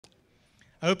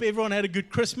I hope everyone had a good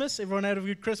Christmas. Everyone had a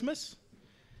good Christmas?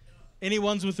 Any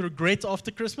ones with regret after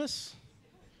Christmas?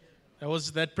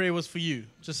 That prayer was for you.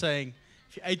 Just saying,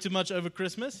 if you ate too much over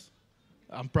Christmas,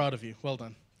 I'm proud of you. Well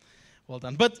done. Well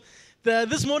done. But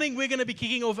this morning we're going to be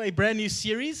kicking off a brand new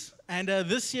series. And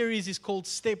this series is called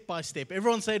Step by Step.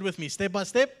 Everyone say it with me. Step by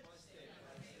Step.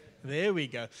 There we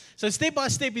go. So Step by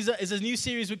Step is a new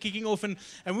series we're kicking off. And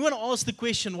we want to ask the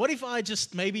question, what if I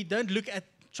just maybe don't look at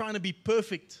trying to be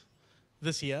perfect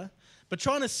this year, but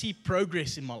trying to see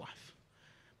progress in my life?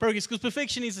 Progress, because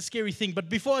perfection is a scary thing. But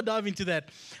before I dive into that,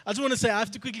 I just want to say I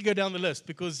have to quickly go down the list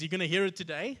because you're going to hear it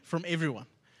today from everyone.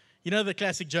 You know the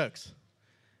classic jokes.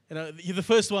 You know, the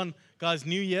first one, guys,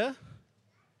 new year,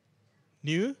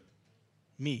 new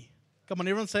me. Come on,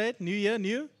 everyone say it. New year,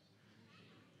 new.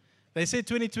 They said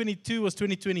 2022 was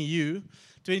 2020 you.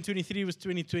 2023 was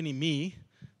 2020 me.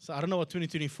 So I don't know what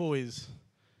 2024 is.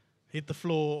 Hit the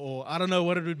floor, or I don't know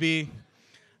what it would be.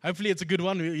 Hopefully it's a good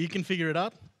one. You can figure it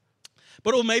out.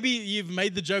 But or maybe you've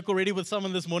made the joke already with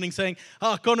someone this morning saying,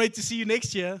 I can't wait to see you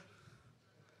next year.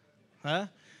 Huh?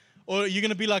 Or you're going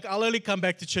to be like, I'll only come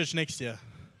back to church next year.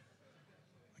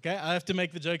 Okay, I have to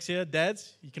make the jokes here.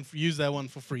 Dads, you can use that one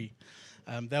for free.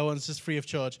 That one's just free of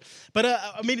charge. But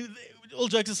I mean, all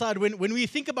jokes aside, when we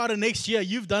think about it next year,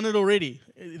 you've done it already.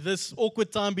 This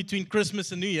awkward time between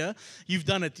Christmas and New Year, you've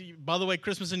done it. By the way,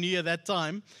 Christmas and New Year, that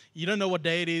time, you don't know what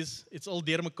day it is. It's all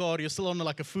deurmekaar. You're still on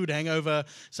like a food hangover.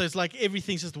 So it's like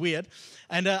everything's just weird.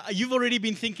 And you've already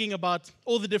been thinking about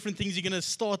all the different things you're going to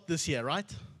start this year, right?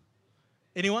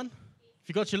 Anyone? If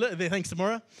you got your list, thanks,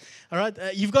 Tamara. All right,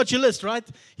 you've got your list, right?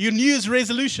 Your New Year's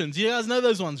resolutions. You guys know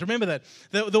those ones. Remember that.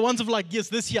 The ones of like, yes,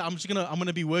 this year I'm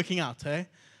gonna be working out. Hey,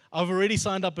 I've already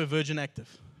signed up at Virgin Active.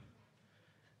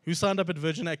 Who signed up at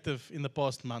Virgin Active in the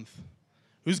past month?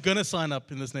 Who's gonna sign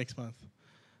up in this next month?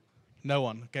 No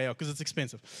one. Okay, because it's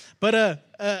expensive. But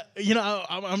you know,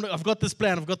 I've got this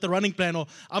plan. I've got the running plan. Or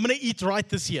I'm gonna eat right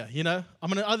this year. You know,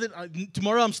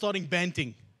 tomorrow I'm starting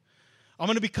banting. I'm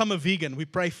gonna become a vegan. We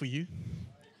pray for you.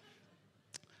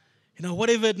 You know,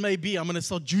 whatever it may be, I'm going to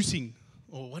start juicing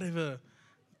or whatever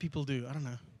people do. I don't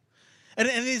know. And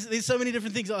there's so many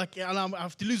different things. Like, I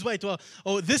have to lose weight.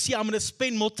 Or this year, I'm going to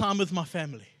spend more time with my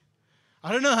family.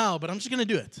 I don't know how, but I'm just going to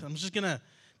do it. I'm just going to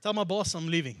tell my boss I'm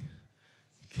leaving.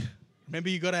 Remember,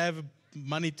 you got to have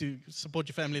money to support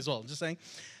your family as well. Just saying.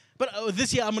 But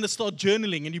this year, I'm going to start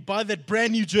journaling. And you buy that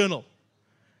brand new journal.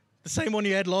 The same one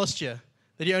you had last year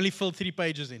that you only filled 3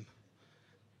 pages in.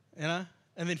 You know?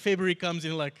 And then February comes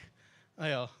in like, oh,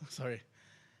 yeah, sorry.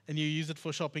 And you use it for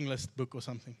a shopping list book or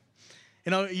something. You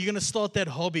know, you're going to start that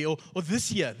hobby. Or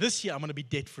this year, I'm going to be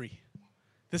debt-free.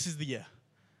 This is the year.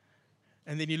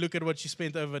 And then you look at what you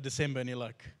spent over December and you're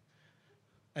like,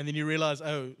 and then you realize,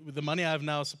 oh, the money I have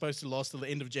now is supposed to last till the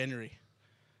end of January.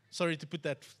 Sorry to put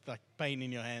that like pain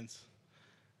in your hands.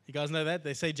 You guys know that?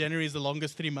 They say January is the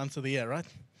longest 3 months of the year, right?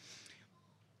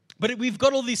 But we've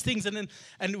got all these things, and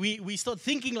we start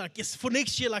thinking like, yes, for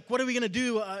next year, like, what are we going to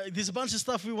do? There's a bunch of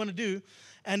stuff we want to do.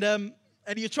 And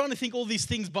you're trying to think all these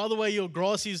things. By the way, your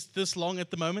grass is this long at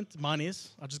the moment. Mine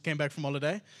is. I just came back from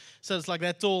holiday. So it's like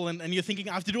that tall. And you're thinking,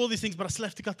 I have to do all these things, but I still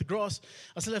have to cut the grass.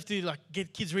 I still have to like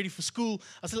get kids ready for school.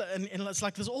 And it's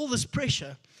like there's all this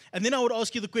pressure. And then I would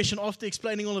ask you the question after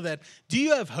explaining all of that, do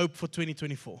you have hope for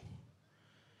 2024?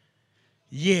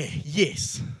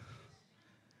 Yes.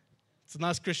 It's a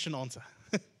nice Christian answer.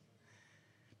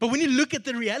 But when you look at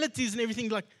the realities and everything,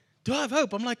 like, do I have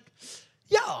hope? I'm like,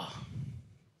 yeah,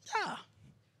 I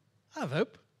have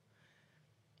hope.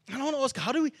 And I want to ask,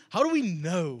 how do we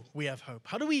know we have hope?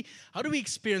 How do we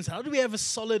experience it? How do we have a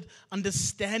solid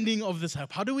understanding of this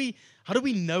hope? How do we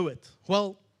know it?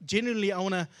 Well, generally, I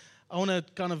want to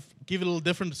kind of give it a little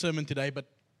different sermon today, but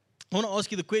I want to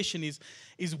ask you the question is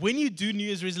when you do New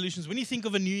Year's resolutions, when you think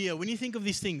of a new year, when you think of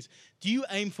these things, do you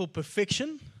aim for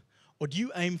perfection or do you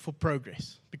aim for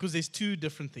progress? Because there's two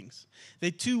different things.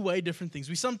 They're two way different things.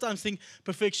 We sometimes think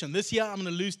perfection. This year, I'm going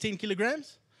to lose 10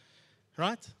 kilograms,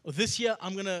 right? Or this year,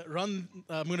 I'm going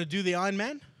to do the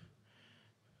Ironman.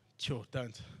 Sure,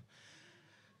 don't.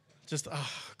 Just,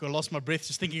 lost my breath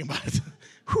just thinking about it.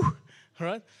 Whew. All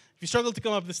right? If you struggle to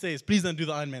come up the stairs, please don't do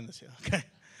the Ironman this year, okay?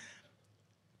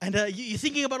 And you're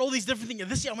thinking about all these different things.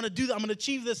 This year, I'm going to do that. I'm going to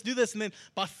achieve this, do this. And then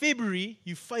by February,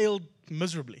 you failed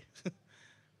miserably.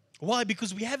 Why?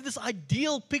 Because we have this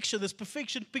ideal picture, this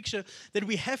perfection picture that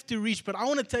we have to reach. But I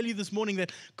want to tell you this morning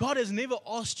that God has never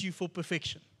asked you for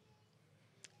perfection.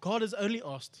 God has only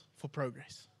asked for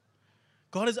progress.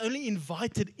 God has only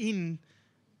invited in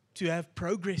to have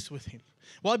progress with Him.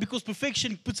 Why? Because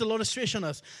perfection puts a lot of stress on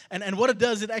us. And what it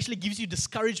does, it actually gives you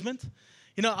discouragement.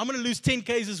 I'm going to lose 10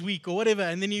 Ks this week or whatever,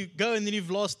 and then you go and then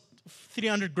you've lost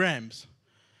 300 grams.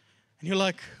 And you're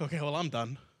like, okay, well, I'm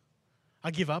done.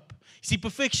 I give up. You see,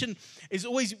 perfection is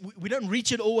always, we don't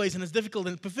reach it always, and it's difficult.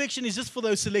 And perfection is just for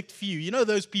those select few. You know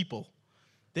those people?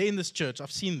 They're in this church.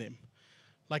 I've seen them.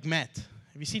 Like Matt.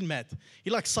 Have you seen Matt?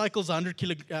 He cycles 100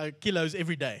 kilos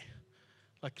every day.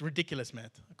 Like ridiculous,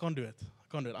 Matt. I can't do it.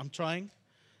 I'm trying,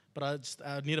 but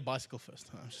I need a bicycle first.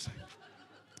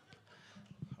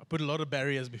 I put a lot of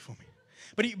barriers before me.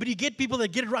 But you get people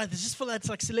that get it right. It's just for that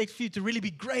select few to really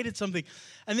be great at something.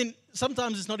 And then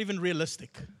sometimes it's not even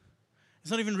realistic.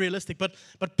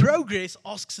 But progress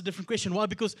asks a different question. Why?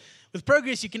 Because with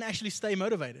progress, you can actually stay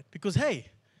motivated. Because, hey,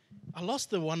 I lost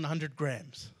the 100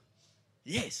 grams.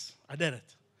 Yes, I did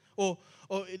it. Or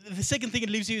the second thing it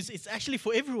leaves you is it's actually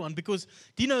for everyone. Because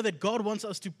do you know that God wants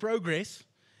us to progress,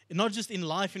 not just in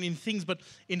life and in things, but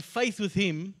in faith with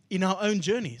Him in our own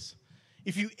journeys?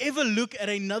 If you ever look at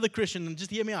another Christian, and just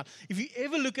hear me out, if you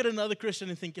ever look at another Christian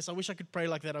and think, yes, I wish I could pray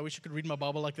like that, I wish I could read my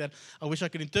Bible like that, I wish I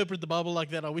could interpret the Bible like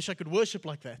that, I wish I could worship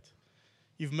like that,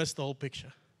 you've missed the whole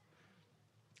picture.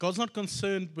 God's not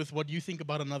concerned with what you think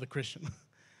about another Christian.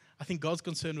 I think God's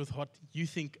concerned with what you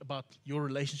think about your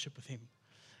relationship with Him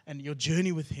and your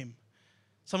journey with Him.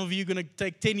 Some of you are going to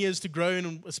take 10 years to grow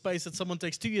in a space that someone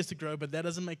takes 2 years to grow, but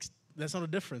that's not a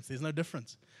difference. There's no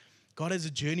difference. God has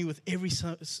a journey with every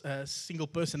single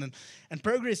person. And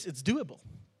progress, it's doable.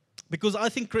 Because I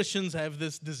think Christians have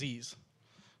this disease.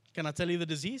 Can I tell you the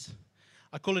disease?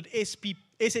 I call it SSP.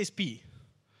 SSP,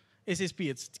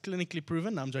 it's clinically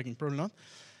proven. No, I'm joking, probably not.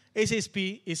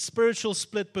 SSP is spiritual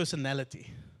split personality.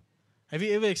 Have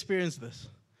you ever experienced this?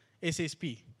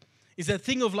 SSP. It's that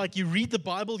thing of you read the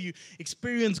Bible, you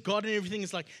experience God and everything.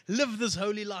 It's like, live this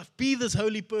holy life, be this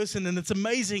holy person, and it's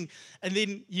amazing. And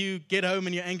then you get home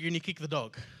and you're angry and you kick the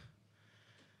dog.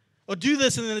 Or do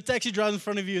this and then a taxi drives in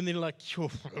front of you and then you're like, or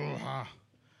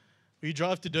you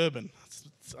drive to Durban.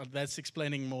 That's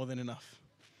explaining more than enough.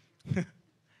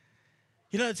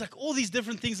 It's like all these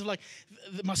different things of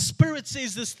my spirit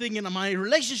says this thing and my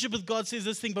relationship with God says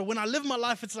this thing. But when I live my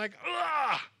life, it's like,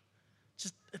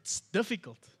 it's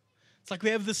difficult. It's like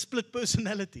we have this split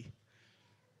personality.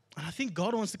 And I think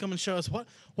God wants to come and show us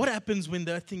what happens when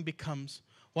that thing becomes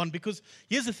one. Because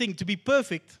here's the thing, to be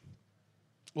perfect,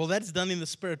 well, that's done in the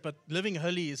spirit, but living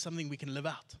holy is something we can live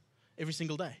out every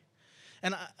single day.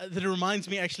 And that reminds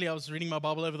me, actually, I was reading my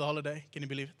Bible over the holiday. Can you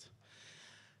believe it?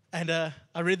 And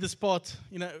I read this part,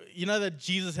 you know that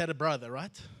Jesus had a brother,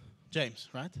 right? James,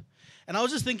 right? And I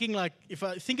was just thinking, if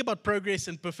I think about progress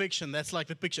and perfection, that's like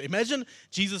the picture. Imagine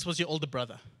Jesus was your older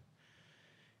brother.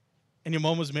 And your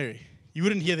mom was Mary. You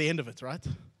wouldn't hear the end of it, right?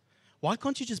 Why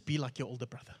can't you just be like your older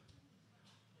brother?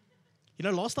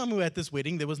 Last time we were at this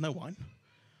wedding, there was no wine.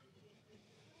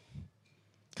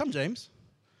 Come, James.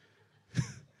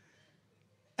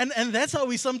 And that's how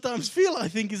we sometimes feel, I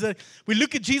think, is that we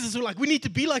look at Jesus, we're like, we need to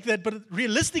be like that, but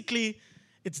realistically,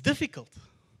 it's difficult.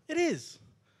 It is,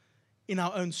 in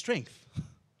our own strength.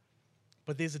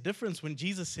 But there's a difference when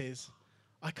Jesus says,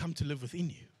 I come to live within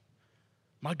you.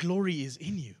 My glory is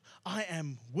in you. I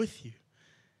am with you.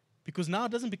 Because now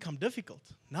it doesn't become difficult.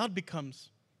 Now it becomes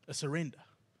a surrender.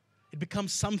 It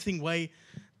becomes something way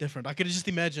different. I could just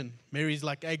imagine Mary's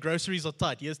like, hey, groceries are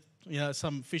tight. Here's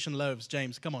some fish and loaves.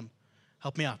 James, come on.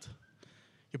 Help me out.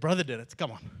 Your brother did it.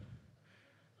 Come on.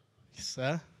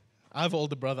 Sir, I have an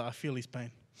older brother. I feel his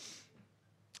pain.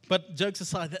 But jokes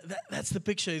aside, that's the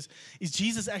picture. Is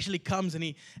Jesus actually comes and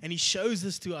he shows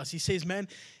this to us. He says, man,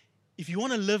 if you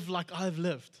want to live like I've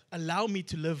lived, allow me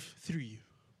to live through you.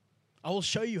 I will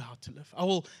show you how to live. I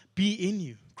will be in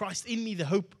you. Christ in me, the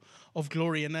hope of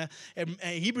glory. And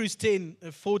Hebrews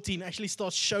 10:14 actually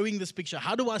starts showing this picture.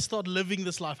 How do I start living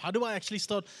this life? How do I actually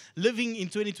start living in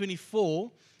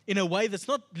 2024 in a way that's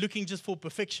not looking just for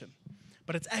perfection,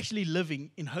 but it's actually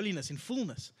living in holiness, in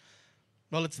fullness?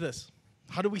 Well, it's this.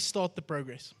 How do we start the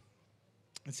progress?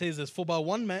 It says this, for by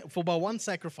one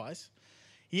sacrifice,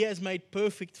 He has made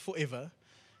perfect forever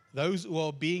those who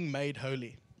are being made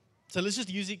holy. So let's just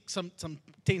use some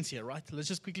tense here, right? Let's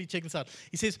just quickly check this out.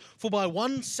 He says, for by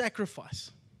one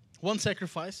sacrifice,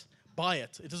 by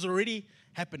it has already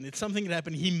happened. It's something that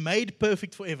happened. He made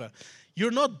perfect forever.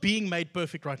 You're not being made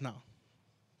perfect right now.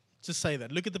 Just say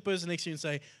that. Look at the person next to you and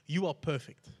say, you are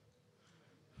perfect.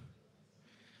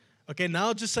 Okay,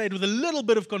 now just say it with a little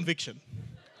bit of conviction.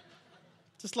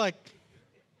 Just like,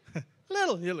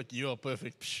 little. You're like, you are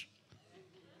perfect. Psh.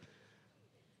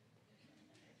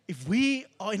 If we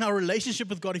are in our relationship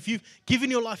with God, if you've given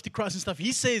your life to Christ and stuff,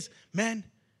 He says, man,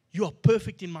 you are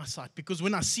perfect in my sight. Because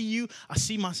when I see you, I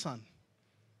see my Son.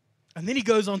 And then he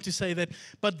goes on to say that,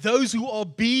 but those who are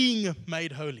being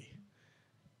made holy.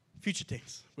 Future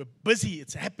tense. We're busy.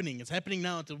 It's happening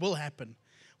now. It will happen.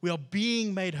 We are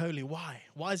being made holy. Why?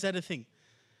 Why is that a thing?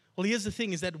 Well, here's the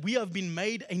thing, is that we have been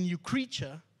made a new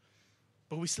creature,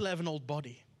 but we still have an old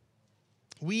body.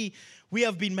 We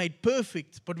have been made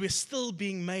perfect, but we're still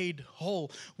being made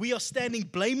whole. We are standing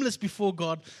blameless before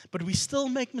God, but we still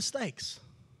make mistakes.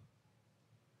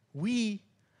 We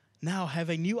now have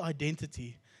a new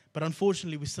identity, but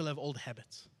unfortunately, we still have old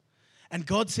habits. And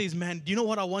God says, man, do you know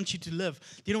what I want you to live?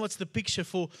 Do you know what's the picture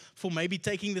for maybe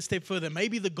taking the step further?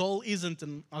 Maybe the goal isn't,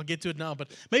 and I'll get to it now,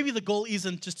 but maybe the goal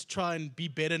isn't just to try and be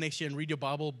better next year and read your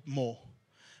Bible more.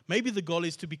 Maybe the goal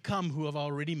is to become who I've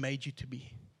already made you to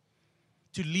be.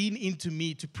 To lean into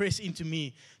me, to press into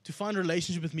me, to find a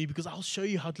relationship with me, because I'll show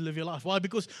you how to live your life. Why?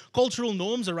 Because cultural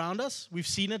norms around us, we've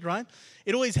seen it, right?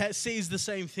 It always says the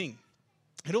same thing.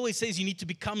 It always says you need to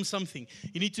become something.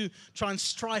 You need to try and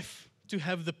strive to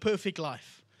have the perfect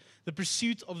life, the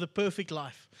pursuit of the perfect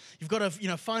life. You've got to,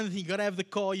 find the thing. You've got to have the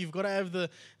car. You've got to have the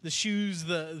shoes,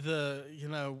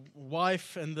 the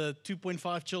wife and the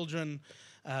 2.5 children,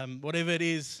 whatever it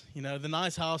is. The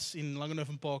nice house in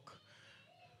Langenhoven Park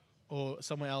or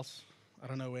somewhere else. I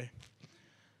don't know where.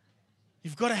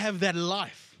 You've got to have that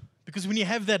life, because when you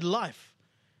have that life,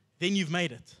 then you've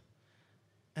made it.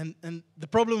 And the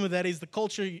problem with that is the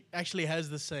culture actually has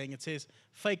this saying. It says,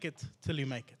 fake it till you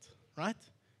make it. Right?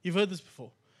 You've heard this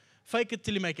before. Fake it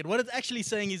till you make it. What it's actually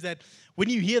saying is that when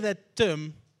you hear that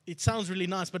term, it sounds really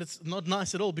nice, but it's not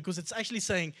nice at all, because it's actually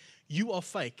saying you are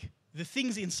fake. The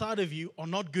things inside of you are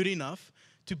not good enough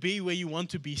to be where you want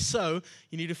to be. So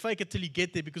you need to fake it till you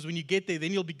get there, because when you get there,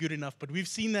 then you'll be good enough. But we've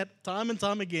seen that time and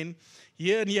time again,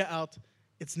 year in, year out.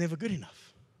 It's never good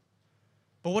enough.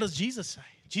 But what does Jesus say?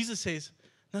 Jesus says,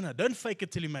 no, don't fake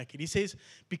it till you make it. He says,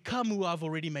 become who I've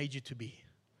already made you to be.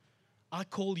 I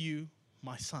call you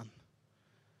my son,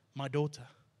 my daughter.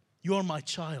 You are my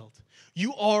child.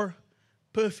 You are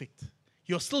perfect.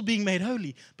 You're still being made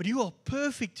holy, but you are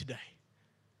perfect today.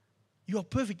 You are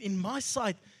perfect. In my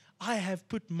sight, I have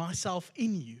put myself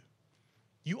in you.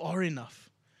 You are enough.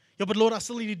 Yeah, but Lord, I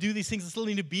still need to do these things. I still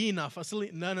need to be enough.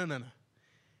 No.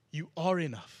 You are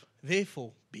enough.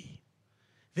 Therefore, be.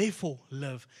 Therefore,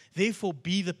 live. Therefore,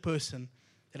 be the person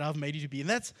that I've made you to be. And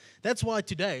that's why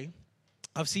today,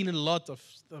 I've seen a lot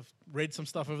I've read some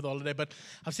stuff over the holiday, but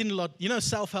I've seen a lot,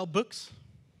 self-help books.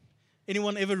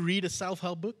 Anyone ever read a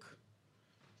self-help book?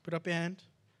 Put up your hand.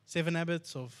 7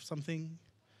 Habits of something.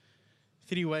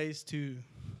 3 Ways to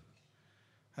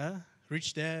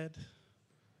Rich Dad.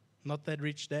 Not That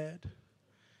Rich Dad.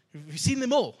 We've seen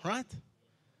them all, right?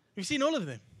 We've seen all of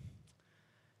them.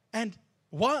 And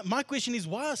my question is,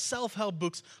 why are self-help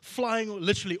books flying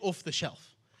literally off the shelf?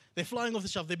 They're flying off the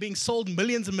shelf. They're being sold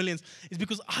millions and millions. It's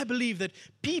because I believe that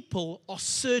people are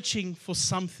searching for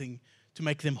something to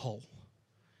make them whole.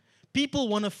 People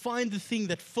want to find the thing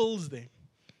that fills them.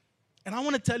 And I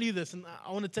want to tell you this, and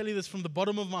I want to tell you this from the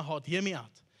bottom of my heart. Hear me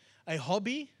out. A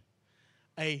hobby,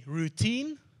 a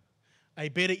routine, a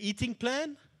better eating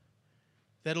plan,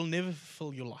 that'll never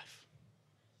fulfill your life.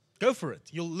 Go for it.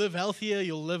 You'll live healthier.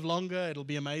 You'll live longer. It'll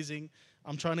be amazing.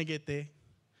 I'm trying to get there.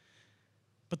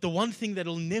 But the one thing that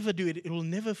will never do it, it will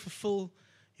never fulfill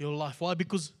your life. Why?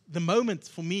 Because the moment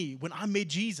for me, when I met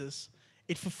Jesus,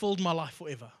 it fulfilled my life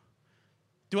forever.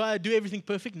 Do I do everything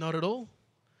perfect? Not at all.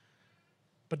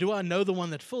 But do I know the one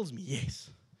that fills me? Yes.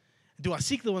 Do I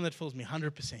seek the one that fills me?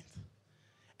 100%.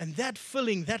 And that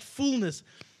filling, that fullness,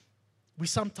 we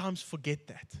sometimes forget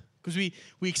that. Because we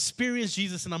experience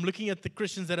Jesus, and I'm looking at the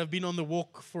Christians that have been on the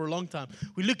walk for a long time.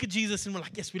 We look at Jesus and we're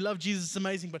like, yes, we love Jesus, it's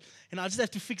amazing, but I just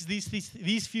have to fix these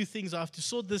few things. I have to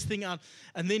sort this thing out,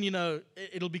 and then,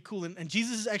 it'll be cool. And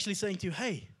Jesus is actually saying to you,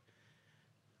 hey,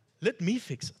 let me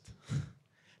fix it.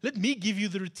 Let me give you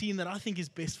the routine that I think is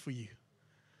best for you.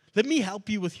 Let me help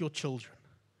you with your children.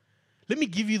 Let me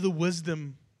give you the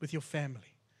wisdom with your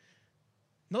family.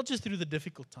 Not just through the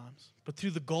difficult times, but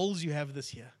through the goals you have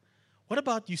this year. What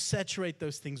about you saturate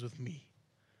those things with me?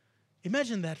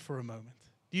 Imagine that for a moment.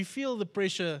 Do you feel the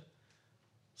pressure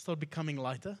start becoming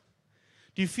lighter?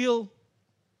 Do you feel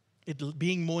it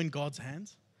being more in God's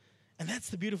hands? And that's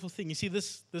the beautiful thing. You see,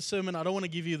 this sermon, I don't want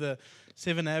to give you the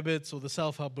 7 Habits or the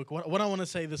self-help book. What I want to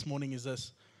say this morning is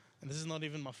this, and this is not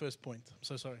even my first point. I'm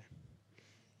so sorry.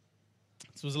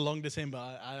 This was a long December.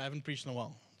 I haven't preached in a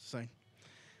while. Just saying.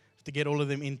 I have to get all of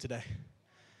them in today.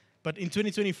 But in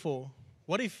 2024,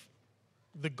 what if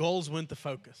the goals weren't the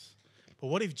focus? But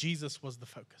what if Jesus was the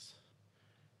focus?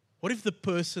 What if the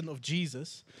person of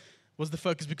Jesus was the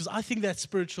focus? Because I think that's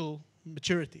spiritual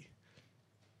maturity.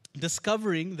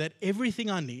 Discovering that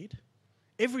everything I need,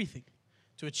 Everything.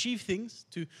 To achieve things,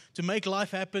 to make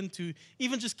life happen, to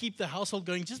even just keep the household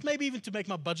going, just maybe even to make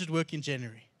my budget work in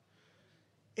January.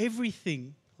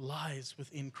 Everything lies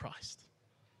within Christ.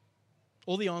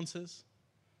 All the answers,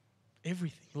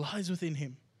 everything lies within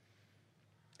Him.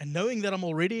 And knowing that I'm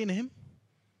already in Him,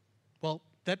 well,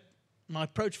 that my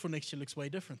approach for next year looks way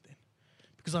different then.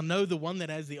 Because I know the one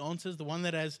that has the answers, the one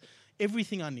that has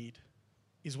everything I need,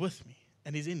 is with me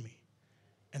and is in me.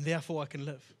 And therefore I can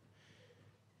live.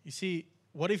 You see,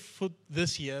 what if for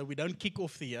this year we don't kick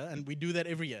off the year, and we do that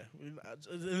every year?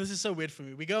 And this is so weird for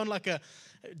me. We go on like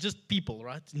just people,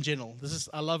 right, in general.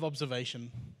 I love observation.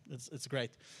 It's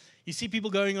great. You see people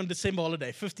going on December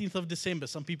holiday, 15th of December,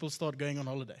 some people start going on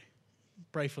holiday.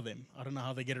 Pray for them. I don't know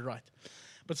how they get it right.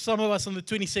 But some of us on the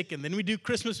 22nd. Then we do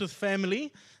Christmas with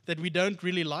family that we don't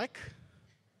really like.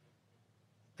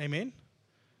 Amen?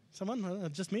 Someone?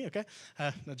 Just me? Okay.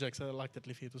 No jokes. I liked it,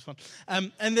 Liffy. It was fun.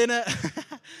 And then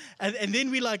and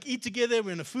then we like eat together.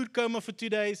 We're in a food coma for 2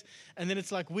 days. And then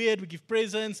it's like weird. We give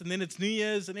presents. And then it's New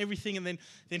Year's and everything. And then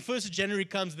 1st of January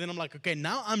comes. And then I'm like, okay,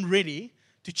 now I'm ready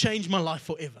to change my life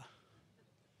forever.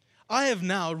 I have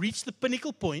now reached the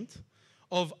pinnacle point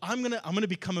of I'm gonna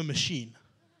become a machine.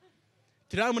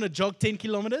 Today I'm gonna jog 10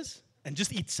 kilometers and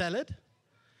just eat salad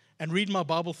and read my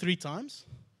Bible 3 times.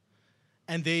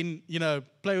 And then,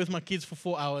 play with my kids for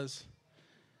 4 hours.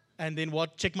 And then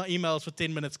check my emails for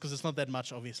 10 minutes because it's not that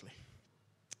much, obviously.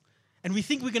 And we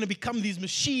think we're going to become these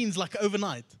machines like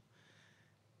overnight.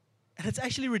 And it's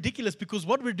actually ridiculous because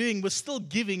what we're doing, we're still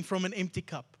giving from an empty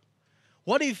cup.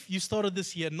 What if you started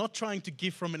this year not trying to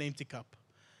give from an empty cup?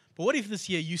 But what if this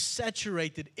year you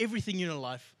saturated everything in your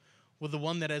life with the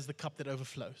one that has the cup that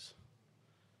overflows?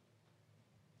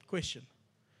 Question.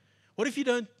 What if you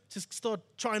don't just start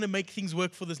trying to make things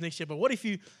work for this next year, but what if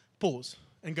you pause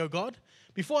and go, God,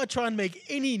 before I try and make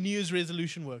any New Year's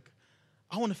resolution work,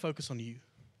 I want to focus on you.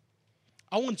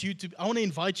 I want to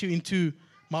invite you into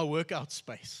my workout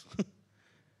space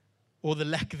or the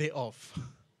lack thereof.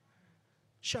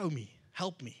 Show me,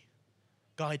 help me,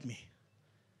 guide me.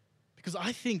 Because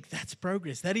I think that's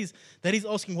progress. That is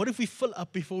asking, what if we fill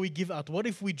up before we give out? What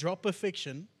if we drop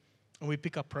perfection and we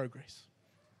pick up progress?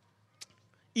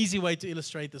 Easy way to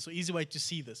illustrate this, or easy way to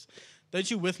see this.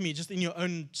 Don't you with me, just in your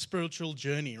own spiritual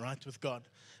journey, right, with God?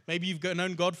 Maybe you've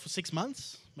known God for 6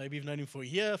 months. Maybe you've known Him for a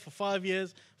year, for 5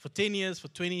 years, for 10 years, for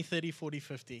 20, 30, 40,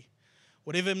 50.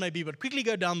 Whatever it may be, but quickly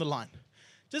go down the line.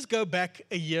 Just go back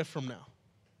a year from now.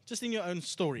 Just in your own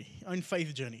story, your own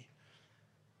faith journey.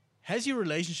 Has your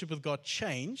relationship with God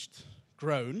changed,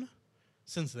 grown,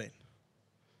 since then?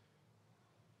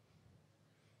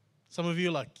 Some of you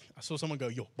are like, I saw someone go,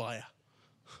 yo, buyer.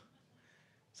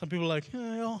 Some people are like,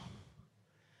 yeah.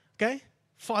 Okay,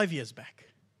 5 years back.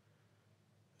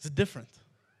 Is it different?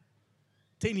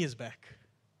 10 years back.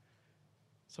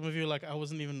 Some of you are like, I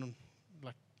wasn't even,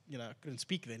 I couldn't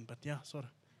speak then, but yeah, sort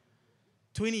of.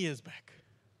 20 years back.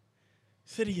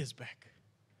 30 years back.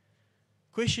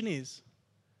 Question is,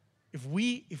 if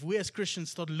we as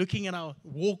Christians start looking at our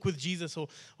walk with Jesus or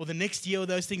the next year or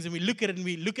those things, and we look at it and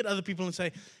we look at other people and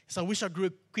say, yes, I wish I grew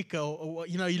quicker, or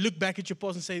you look back at your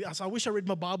past and say, yes, I wish I read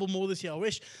my Bible more this year, I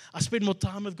wish I spent more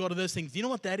time with God, or those things. Do you know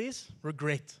what that is?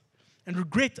 Regret. And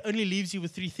regret only leaves you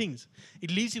with 3 things. It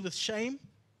leaves you with shame,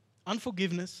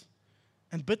 unforgiveness,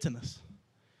 and bitterness.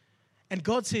 And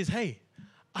God says, hey,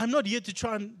 I'm not here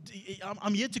to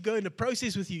I'm here to go in a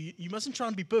process with you. You mustn't try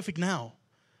and be perfect now.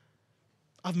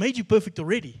 I've made you perfect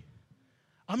already.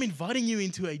 I'm inviting you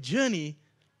into a journey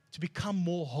to become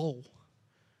more whole,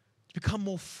 to become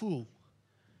more full.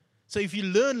 So if you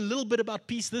learn a little bit about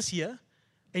peace this year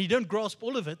and you don't grasp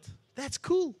all of it, that's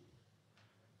cool.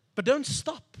 But don't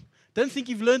stop. Don't think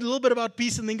you've learned a little bit about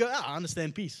peace and then go, I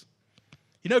understand peace.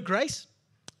 Grace?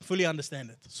 Fully understand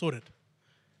it. Sorted.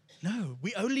 No,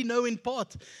 we only know in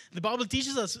part. The Bible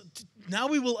teaches us, now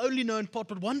we will only know in part,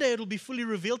 but one day it will be fully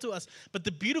revealed to us. But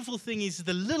the beautiful thing is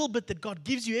the little bit that God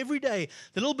gives you every day,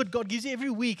 the little bit God gives you every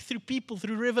week, through people,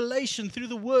 through revelation, through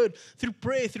the word, through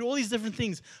prayer, through all these different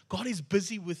things. God is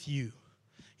busy with you.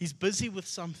 He's busy with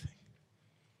something.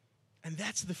 And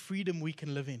that's the freedom we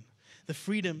can live in, the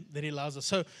freedom that He allows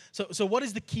us. So what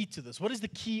is the key to this? What is the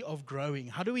key of growing?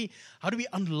 How do we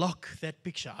unlock that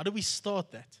picture? How do we start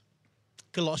that?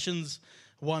 Colossians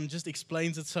 1 just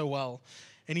explains it so well.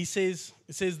 And it says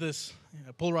this,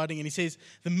 Paul writing, and he says,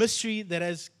 the mystery that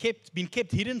has been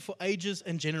kept hidden for ages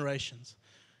and generations.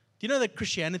 Do you know that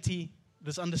Christianity,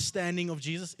 this understanding of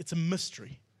Jesus, it's a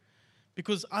mystery?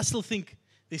 Because I still think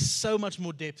There's so much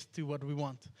more depth to what we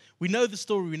want. We know the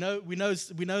story. We know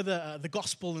the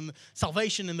gospel and the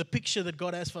salvation and the picture that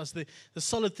God has for us, the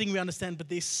solid thing we understand. But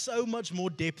there's so much more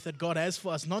depth that God has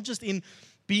for us, not just in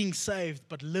being saved,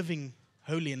 but living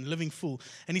holy and living full.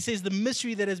 And he says the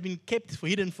mystery that has been kept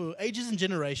hidden for ages and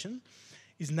generations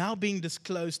is now being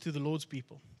disclosed to the Lord's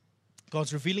people.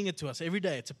 God's revealing it to us every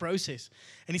day. It's a process.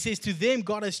 And he says, to them,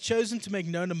 God has chosen to make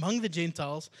known among the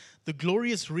Gentiles the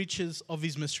glorious riches of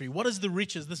his mystery. What is the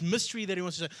riches? This mystery that he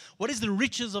wants to say. What is the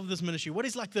riches of this ministry? What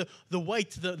is like the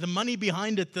weight, the money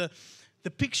behind it, the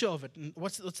picture of it? And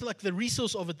what's like the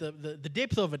resource of it, the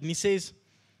depth of it? And he says,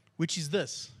 which is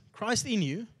this, Christ in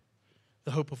you,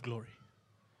 the hope of glory.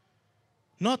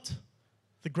 Not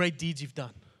the great deeds you've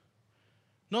done.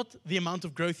 Not the amount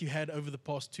of growth you had over the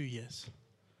past 2 years.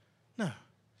 No.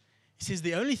 He says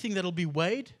the only thing that will be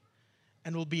weighed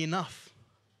and will be enough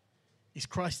is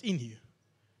Christ in you.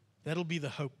 That'll be the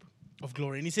hope of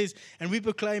glory. And he says, and we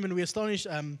proclaim and we admonish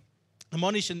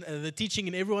the teaching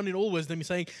in everyone in all wisdom. He's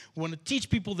saying we want to teach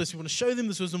people this. We want to show them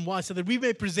this wisdom. Why? So that we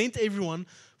may present everyone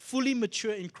fully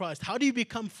mature in Christ. How do you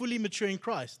become fully mature in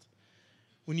Christ?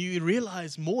 When you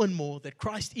realize more and more that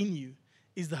Christ in you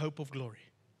is the hope of glory.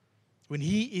 When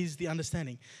he is the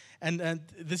understanding. And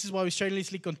this is why we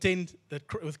strenuously contend that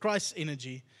with Christ's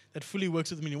energy that fully works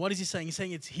within me. What is he saying? He's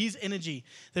saying it's his energy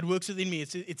that works within me.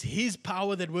 It's his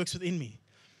power that works within me.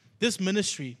 This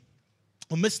ministry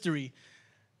or mystery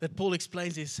that Paul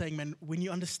explains is saying, man, when you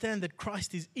understand that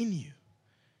Christ is in you,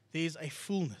 there is a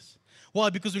fullness. Why?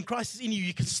 Because when Christ is in you,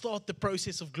 you can start the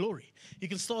process of glory. You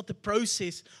can start the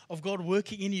process of God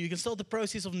working in you. You can start the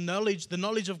process of knowledge, the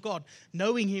knowledge of God,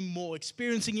 knowing him more,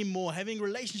 experiencing him more, having a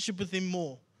relationship with him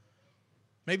more.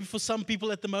 Maybe for some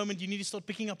people at the moment, you need to start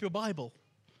picking up your Bible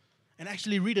and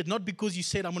actually read it. Not because you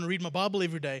said, I'm going to read my Bible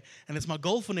every day and it's my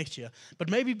goal for next year, but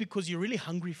maybe because you're really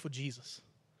hungry for Jesus.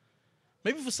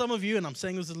 Maybe for some of you, and I'm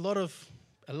saying there's a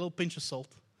little pinch of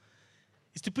salt,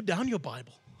 is to put down your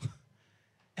Bible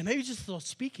and maybe just start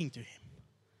speaking to him.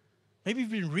 Maybe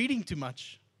you've been reading too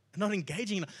much and not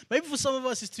engaging enough. Maybe for some of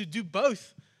us, it's to do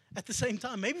both at the same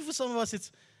time. Maybe for some of us,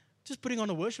 it's just putting on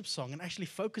a worship song and actually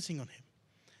focusing on him.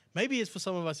 Maybe it's for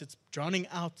some of us, it's drowning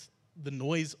out the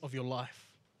noise of your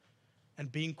life and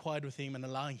being quiet with him and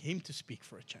allowing him to speak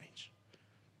for a change.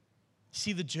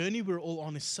 See, the journey we're all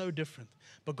on is so different.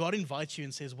 But God invites you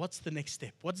and says, what's the next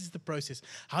step? What is the process?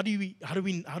 How do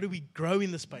we grow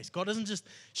in the space? God doesn't just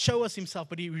show us himself,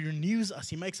 but he renews us.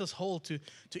 He makes us whole to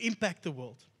impact the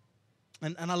world.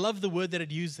 And I love the word that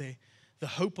it used there, the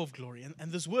hope of glory.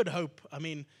 And this word hope, I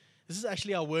mean, this is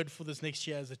actually our word for this next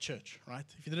year as a church, right?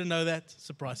 If you didn't know that,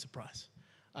 surprise, surprise.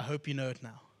 I hope you know it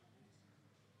now.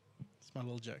 It's my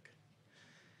little joke.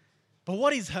 But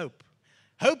what is hope?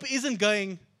 Hope isn't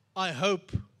going, I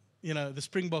hope, the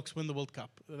Springboks win the World Cup.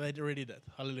 They already did.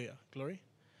 Hallelujah. Glory.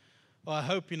 Or I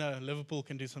hope, Liverpool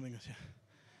can do something this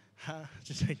year.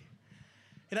 Just saying.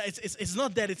 It's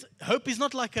not that. Hope is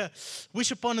not like a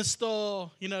wish upon a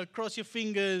star, cross your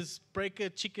fingers, break a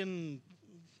chicken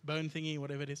bone thingy,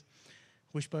 whatever it is.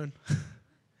 Wishbone.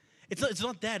 It's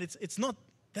not that.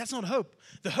 That's not hope.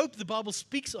 The hope the Bible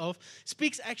speaks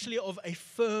actually of a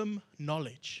firm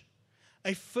knowledge,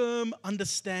 a firm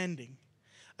understanding,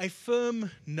 a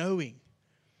firm knowing.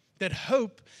 That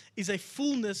hope is a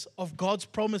fullness of God's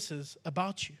promises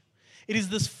about you. It is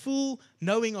this full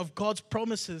knowing of God's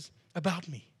promises about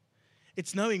me.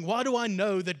 It's knowing, why do I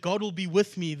know that God will be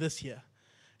with me this year?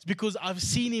 It's because I've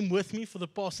seen him with me for the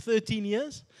past 13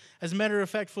 years. As a matter of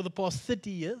fact, for the past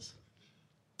 30 years.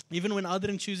 Even when I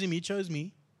didn't choose him, he chose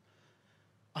me.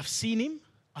 I've seen him,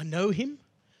 I know him,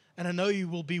 and I know he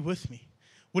will be with me.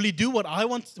 Will he do what I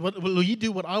want? Will he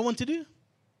do what I want to do?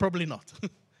 Probably not,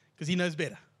 because he knows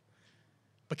better.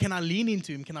 But can I lean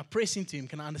into him? Can I press into him?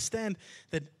 Can I understand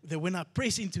that when I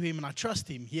press into him and I trust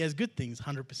him, he has good things,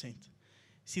 100%.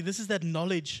 See, this is that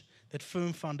knowledge, that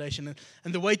firm foundation.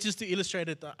 And the way just to illustrate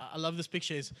it, I love this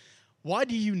picture, is why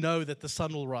do you know that the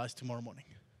sun will rise tomorrow morning?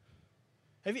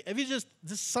 Have you just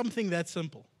something that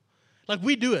simple? Like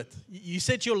we do it. You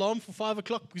set your alarm for 5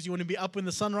 o'clock because you want to be up when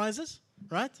the sun rises,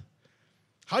 right?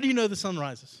 How do you know the sun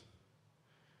rises?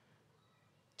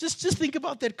 Just think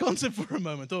about that concept for a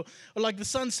moment. Or like the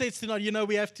sun sets tonight,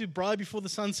 we have to bribe before the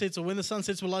sun sets, or when the sun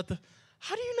sets, we'll light the...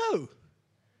 How do you know?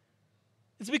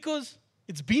 It's because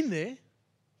it's been there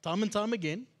time and time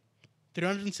again,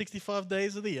 365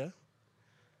 days of the year,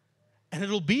 and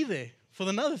it'll be there for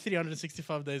another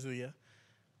 365 days of the year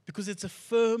because it's a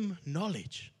firm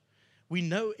knowledge. We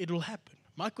know it'll happen.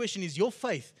 My question is, your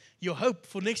faith, your hope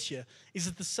for next year, is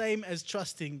it the same as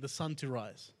trusting the sun to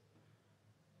rise?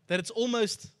 That it's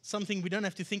almost something we don't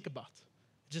have to think about.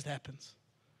 It just happens.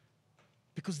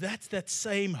 Because that's that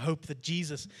same hope that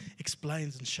Jesus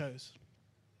explains and shows.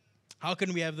 How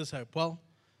can we have this hope? Well,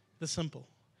 this simple.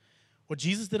 What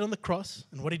Jesus did on the cross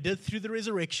and what he did through the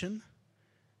resurrection,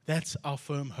 that's our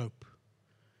firm hope.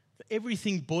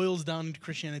 Everything boils down into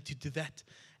Christianity to that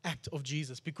act of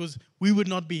Jesus, because we would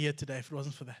not be here today if it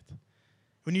wasn't for that.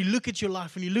 When you look at your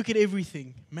life, when you look at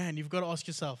everything, man, you've got to ask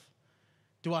yourself,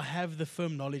 do I have the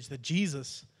firm knowledge that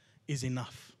Jesus is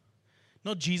enough?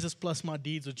 Not Jesus plus my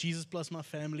deeds, or Jesus plus my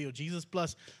family, or Jesus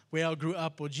plus where I grew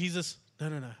up, or Jesus,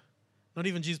 no. Not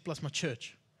even Jesus plus my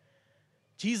church.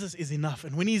 Jesus is enough.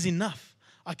 And when he's enough,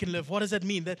 I can live. What does that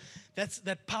mean? That's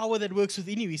that power that works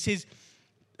within you. He says,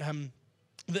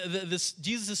 this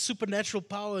Jesus' supernatural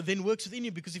power then works within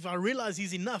you, because if I realize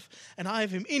he's enough and I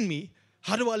have him in me,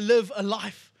 how do I live a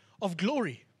life of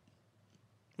glory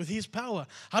with his power?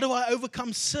 How do I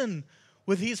overcome sin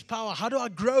with his power? How do I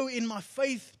grow in my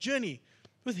faith journey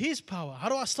with his power? How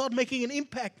do I start making an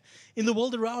impact in the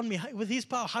world around me with his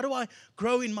power? How do I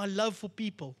grow in my love for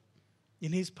people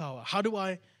in his power? How do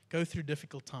I go through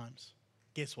difficult times?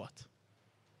 Guess what?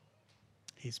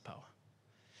 His power.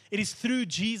 It is through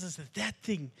Jesus that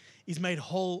thing is made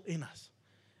whole in us.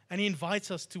 And he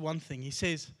invites us to one thing. He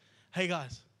says, hey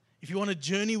guys, if you want to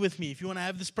journey with me, if you want to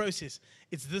have this process,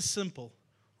 it's this simple.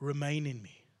 Remain in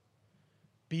me.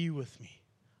 Be with me.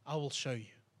 I will show you.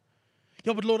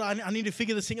 Yeah, but Lord, I need to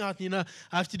figure this thing out. I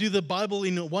have to do the Bible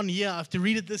in 1 year. I have to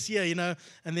read it this year,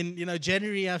 and then,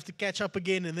 January I have to catch up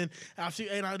again. And then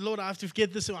Lord, I have to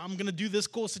get this. I'm going to do this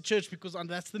course at church because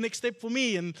that's the next step for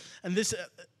me. And this,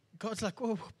 God's like,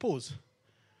 oh, pause.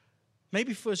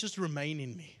 Maybe first just remain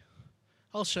in me.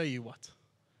 I'll show you what.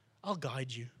 I'll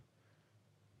guide you.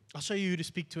 I'll show you who to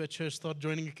speak to at church, start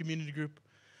joining a community group.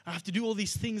 I have to do all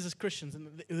these things as Christians,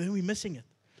 and then we're missing it.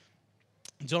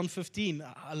 John 15,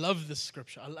 I love this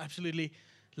scripture. I absolutely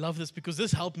love this because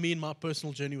this helped me in my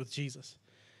personal journey with Jesus.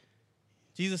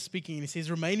 Jesus speaking, and he says,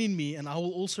 remain in me, and I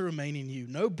will also remain in you.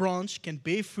 No branch can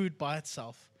bear fruit by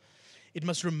itself. It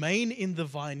must remain in the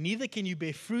vine. Neither can you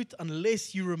bear fruit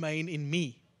unless you remain in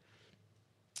me.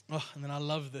 Oh, and then I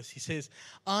love this. He says,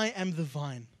 I am the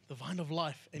vine of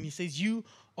life. And he says, you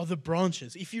are the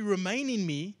branches. If you remain in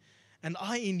me and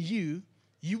I in you,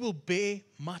 you will bear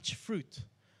much fruit.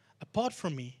 Apart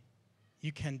from me,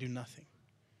 you can do nothing.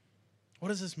 What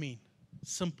does this mean?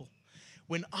 Simple.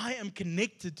 When I am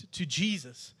connected to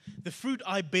Jesus, the fruit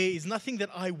I bear is nothing that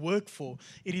I work for.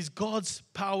 It is God's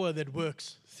power that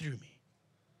works through me.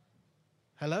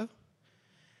 Hello?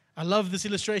 I love this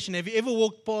illustration. Have you ever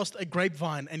walked past a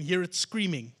grapevine and hear it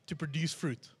screaming to produce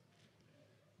fruit?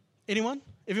 Anyone?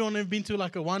 Everyone ever been to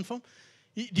like a wine farm?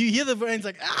 Do you hear the vines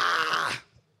like, ah?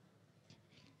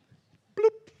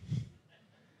 Bloop.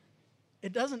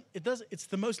 It doesn't. It's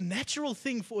the most natural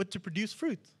thing for it to produce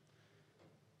fruit.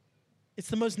 It's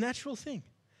the most natural thing.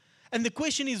 And the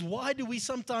question is, why do we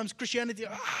sometimes, Christianity,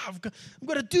 I've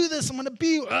got to do this, I'm going to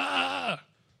be,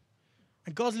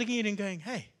 And God's looking at it and going,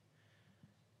 hey,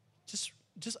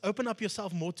 just open up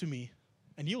yourself more to me,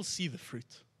 and you'll see the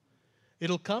fruit.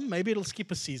 It'll come, maybe it'll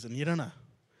skip a season, you don't know.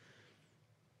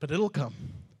 But it'll come,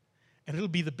 and it'll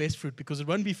be the best fruit, because it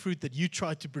won't be fruit that you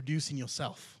try to produce in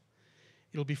yourself.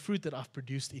 It'll be fruit that I've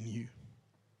produced in you.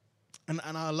 And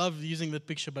I love using that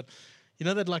picture, but you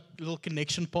know that like little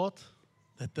connection part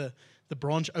that the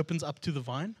branch opens up to the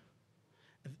vine,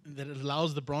 that it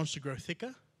allows the branch to grow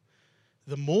thicker?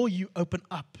 The more you open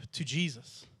up to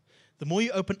Jesus, the more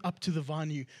you open up to the vine,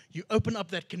 you open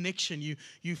up that connection,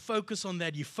 you focus on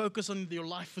that, you focus on your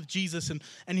life with Jesus and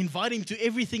invite him to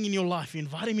everything in your life. You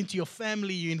invite him into your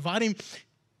family, you invite him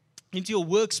into your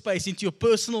workspace, into your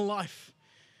personal life.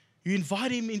 You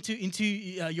invite him into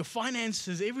your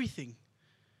finances, everything.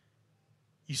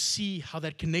 You see how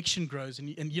that connection grows, and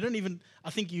you don't even, I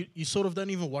think you sort of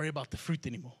don't even worry about the fruit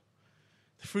anymore.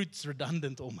 The fruit's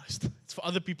redundant almost. It's for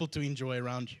other people to enjoy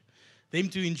around you. Them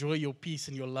to enjoy your peace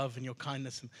and your love and your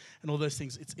kindness and all those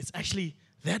things. It's actually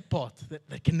that part,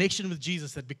 that connection with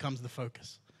Jesus that becomes the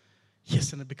focus.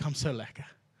 Yes, and it becomes so lekker.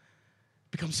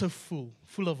 It becomes so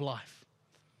full of life.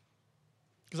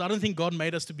 Because I don't think God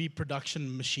made us to be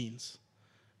production machines.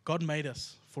 God made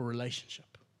us for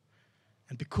relationship.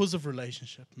 And because of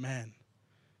relationship, man,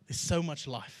 there's so much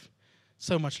life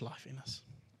in us.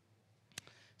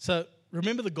 So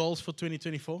remember the goals for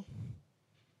 2024?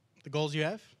 The goals you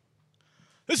have?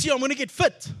 This year I'm going to get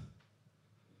fit.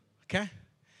 Okay?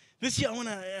 This year I want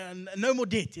to, no more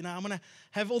debt. I'm going to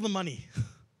have all the money.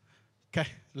 Okay?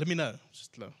 Let me know.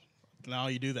 Just now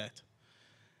you do that.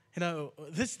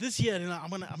 This year, I'm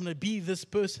gonna be this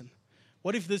person.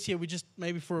 What if this year we just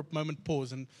maybe for a moment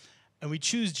pause and we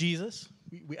choose Jesus?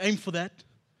 We aim for that.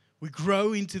 We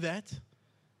grow into that.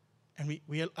 and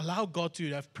we allow God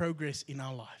to have progress in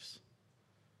our lives.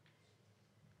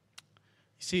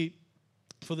 You see,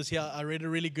 for this year, I read a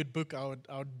really good book. I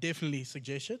would definitely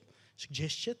suggest it.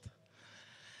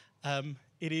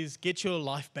 It is Get Your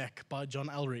Life Back by John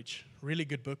Elridge. Really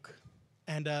good book.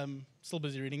 And still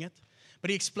busy reading it.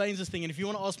 But he explains this thing. And if you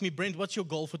want to ask me, Brent, what's your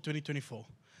goal for 2024?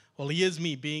 Well, here's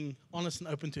me being honest and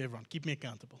open to everyone. Keep me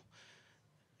accountable.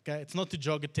 Okay, it's not to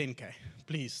jog a 10K.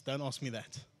 Please, don't ask me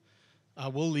that. I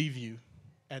will leave you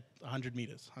at 100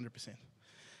 meters, 100%.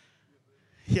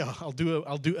 Yeah, I'll do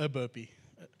a burpee.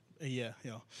 Yeah.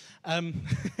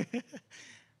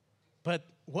 But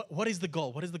what is the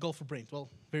goal? What is the goal for Brent? Well,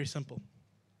 very simple.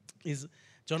 Is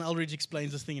John Elridge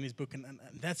explains this thing in his book, and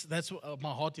that's what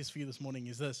my heart is for you this morning,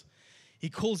 is this. He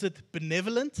calls it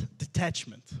benevolent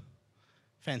detachment.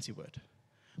 Fancy word.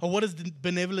 Or what is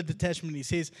benevolent detachment? He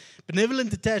says,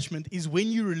 benevolent detachment is when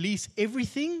you release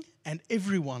everything and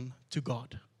everyone to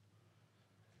God.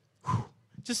 Whew.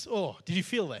 Did you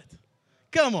feel that?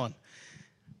 Come on.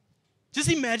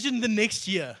 Just imagine the next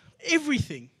year,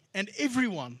 everything and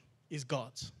everyone is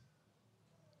God's.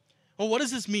 Well, what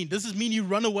does this mean? Does this mean you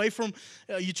run away from,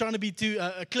 you're trying to be too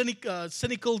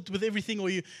cynical with everything, or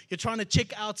you're trying to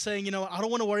check out saying, I don't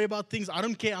want to worry about things, I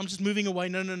don't care, I'm just moving away?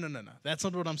 No. That's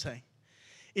not what I'm saying.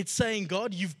 It's saying,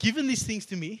 God, you've given these things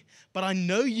to me, but I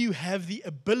know you have the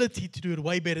ability to do it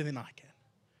way better than I can.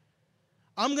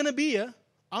 I'm going to be here.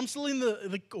 I'm still in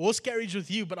the horse carriage with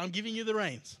you, but I'm giving you the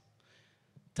reins.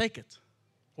 Take it.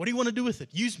 What do you want to do with it?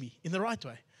 Use me in the right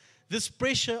way. This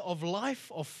pressure of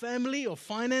life, of family, of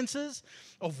finances,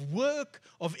 of work,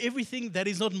 of everything that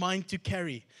is not mine to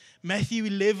carry. Matthew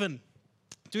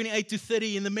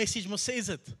 11:28-30 in the Message says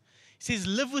it. He says,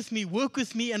 live with me, work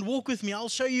with me, and walk with me. I'll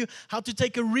show you how to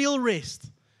take a real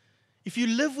rest. If you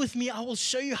live with me, I will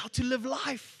show you how to live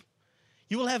life.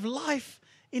 You will have life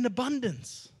in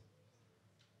abundance.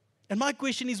 And my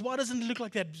question is, why doesn't it look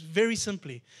like that? Very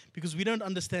simply, because we don't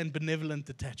understand benevolent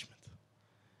detachment.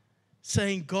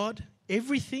 Saying, God,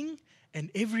 everything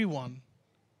and everyone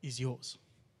is yours.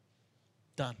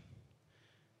 Done.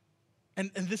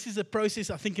 And this is a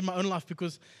process, I think, in my own life,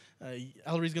 because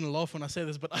Ellery's going to laugh when I say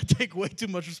this, but I take way too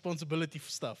much responsibility for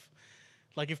stuff.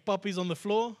 Like if Poppy's on the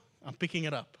floor, I'm picking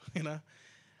it up,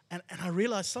 And I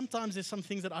realize sometimes there's some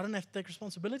things that I don't have to take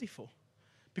responsibility for,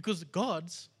 because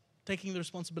God's taking the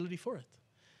responsibility for it.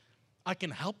 I can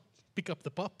help pick up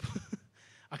the pop.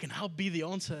 I can help be the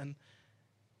answer, and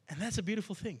that's a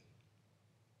beautiful thing.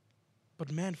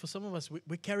 But man, for some of us,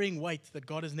 we're carrying weight that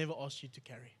God has never asked you to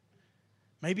carry.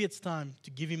 Maybe it's time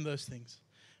to give him those things.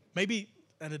 Maybe,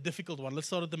 and a difficult one, let's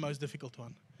start at the most difficult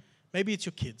one. Maybe it's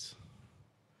your kids.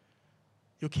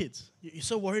 Your kids. You're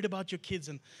so worried about your kids,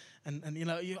 and are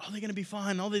they going to be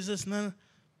fine? Oh, there's this. No.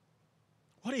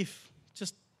 What if,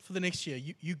 just for the next year,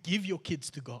 you give your kids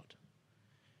to God?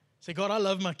 Say, God, I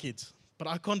love my kids, but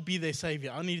I can't be their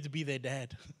savior. I need to be their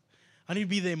dad. I need to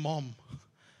be their mom.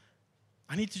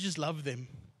 I need to just love them.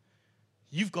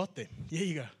 You've got them. Here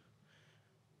you go.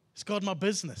 It's God, my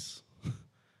business.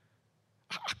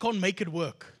 I can't make it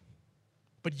work,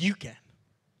 but you can.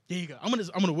 Here you go. I'm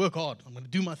gonna work hard. I'm gonna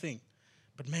do my thing.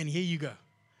 But man, here you go.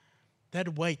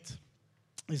 That weight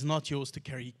is not yours to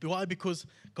carry. Why? Because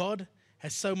God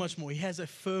has so much more. He has a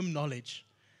firm knowledge,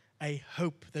 a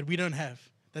hope that we don't have.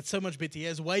 That's so much better. He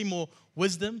has way more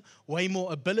wisdom, way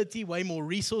more ability, way more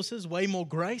resources, way more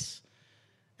grace,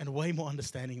 and way more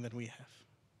understanding than we have.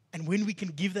 And when we can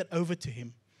give that over to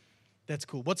him, that's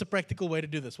cool. What's a practical way to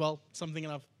do this? Well, something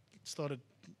that I've started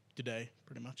today,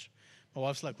 pretty much. My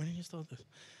wife's like, when did you start this?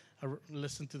 I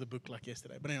listened to the book like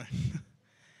yesterday. But anyway,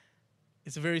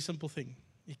 it's a very simple thing.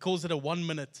 He calls it a 1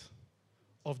 minute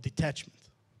of detachment.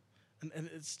 And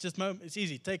it's just, it's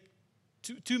easy. Take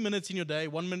 2 minutes in your day,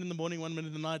 1 minute in the morning, 1 minute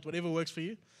in the night, whatever works for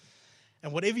you.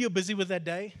 And whatever you're busy with that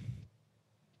day,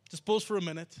 just pause for a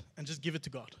minute and just give it to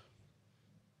God.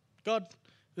 God,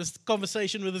 this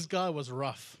conversation with this guy was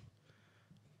rough.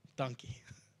 Donkey.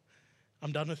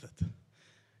 I'm done with it.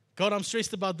 God, I'm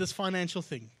stressed about this financial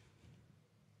thing.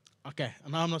 Okay,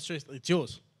 and now I'm not stressed. It's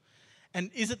yours. And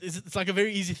it's like a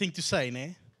very easy thing to say,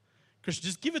 né? Christian,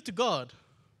 just give it to God.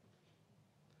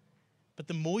 But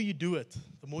the more you do it,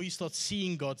 the more you start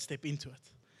seeing God step into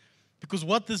it. Because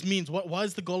what this means, why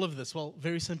is the goal of this? Well,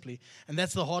 very simply, and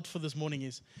that's the heart for this morning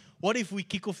is, what if we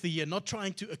kick off the year not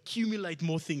trying to accumulate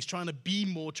more things, trying to be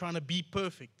more, trying to be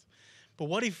perfect, but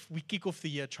what if we kick off the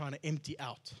year trying to empty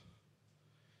out?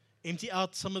 Empty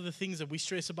out some of the things that we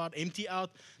stress about, empty out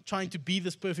trying to be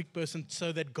this perfect person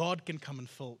so that God can come and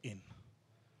fill in.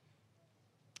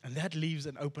 And that leaves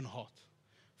an open heart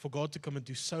for God to come and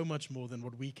do so much more than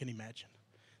what we can imagine,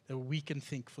 that we can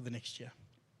think for the next year.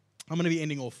 I'm going to be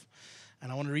ending off,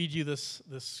 and I want to read you this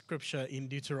scripture in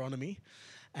Deuteronomy.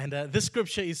 And this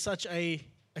scripture is such a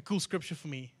cool scripture for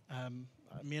me.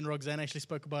 Me and Roxanne actually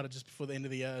spoke about it just before the end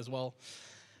of the year as well.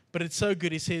 But it's so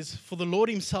good. It says, "For the Lord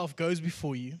himself goes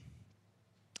before you,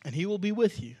 and he will be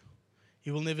with you. He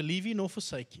will never leave you nor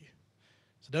forsake you.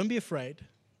 So don't be afraid,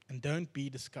 and don't be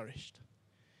discouraged."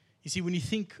 You see, when you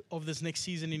think of this next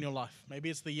season in your life, maybe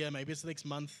it's the year, maybe it's the next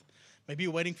month, maybe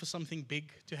you're waiting for something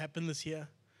big to happen this year,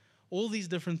 all these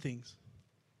different things,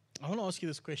 I want to ask you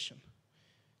this question.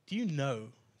 Do you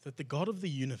know that the God of the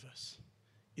universe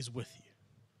is with you?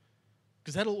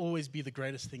 Because that'll always be the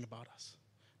greatest thing about us.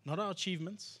 Not our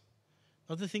achievements,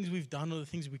 not the things we've done or the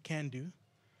things we can do.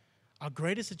 Our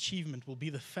greatest achievement will be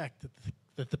the fact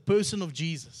that the person of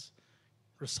Jesus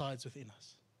resides within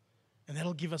us. And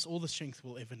that'll give us all the strength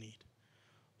we'll ever need,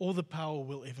 all the power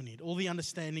we'll ever need, all the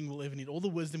understanding we'll ever need, all the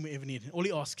wisdom we ever need. And all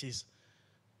he asks is,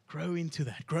 grow into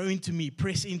that, grow into me,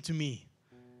 press into me.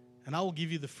 And I will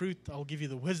give you the fruit, I will give you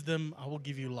the wisdom, I will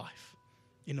give you life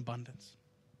in abundance.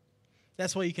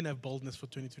 That's why you can have boldness for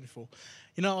 2024.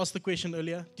 You know, I asked the question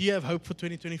earlier, do you have hope for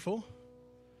 2024?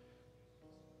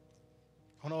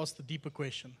 I want to ask the deeper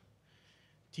question.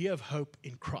 Do you have hope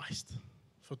in Christ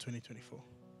for 2024?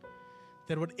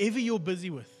 That whatever you're busy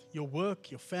with, your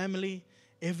work, your family,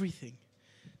 everything,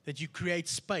 that you create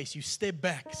space, you step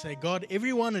back, say, God,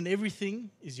 everyone and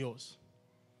everything is yours.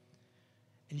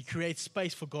 And you create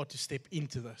space for God to step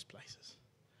into those places.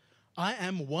 I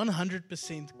am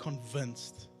 100%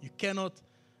 convinced. You cannot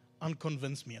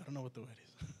unconvince me. I don't know what the word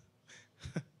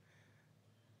is.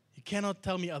 You cannot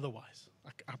tell me otherwise.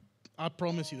 I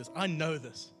promise you this. I know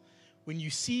this. When you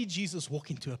see Jesus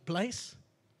walk into a place,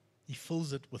 he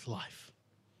fills it with life.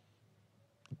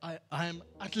 I am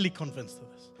utterly convinced of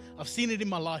this. I've seen it in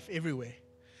my life everywhere.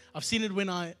 I've seen it when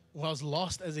I was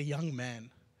lost as a young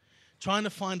man, trying to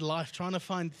find life, trying to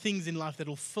find things in life that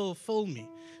will fulfill me,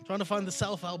 trying to find the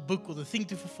self-help book or the thing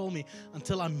to fulfill me,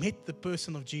 until I met the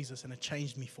person of Jesus and it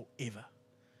changed me forever.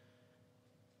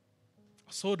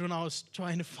 I saw it when I was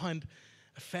trying to find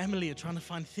a family and trying to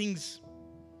find things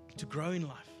to grow in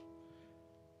life,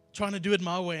 trying to do it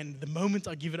my way, and the moment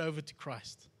I give it over to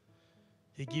Christ,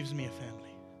 he gives me a family.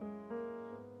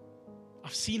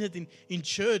 I've seen it in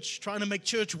church, trying to make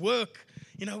church work.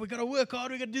 You know, we got to work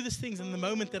hard, we got to do these things. And the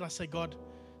moment that I say, God,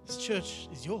 this church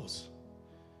is yours,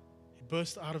 it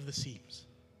bursts out of the seams.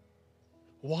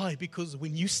 Why? Because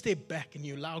when you step back and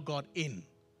you allow God in,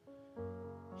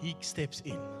 he steps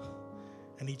in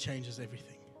and he changes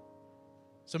everything.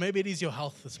 So maybe it is your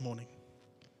health this morning,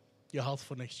 your health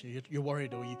for next year. You're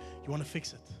worried or you want to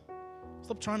fix it.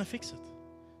 Stop trying to fix it.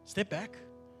 Step back,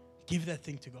 give that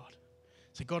thing to God.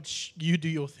 Say, God, you do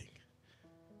your thing.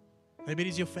 Maybe it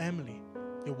is your family.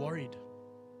 You're worried.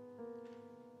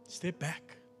 Step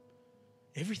back.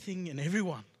 Everything and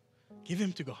everyone, give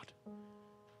him to God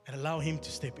and allow him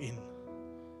to step in.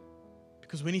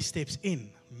 Because when he steps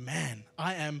in, man,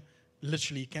 I am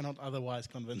literally, you cannot otherwise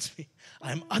convince me.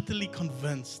 I am utterly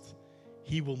convinced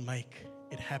he will make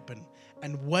it happen,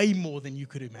 and way more than you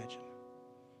could imagine.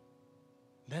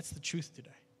 That's the truth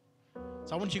today.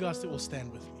 So I want you guys to all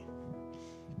stand with me.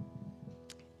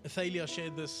 Athalia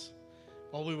shared this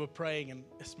while we were praying, and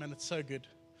yes, man, it's so good.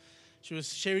 She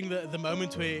was sharing the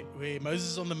moment where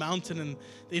Moses is on the mountain and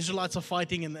the Israelites are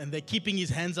fighting and they're keeping his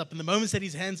hands up. And the moment that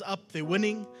his hands up, they're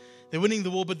winning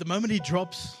the war. But the moment they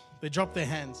drop their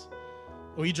hands,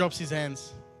 or he drops his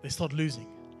hands, they start losing.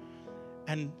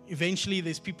 And eventually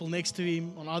there's people next to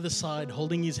him on either side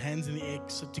holding his hands in the air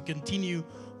so to continue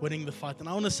winning the fight. And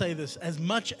I want to say this, as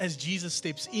much as Jesus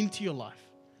steps into your life,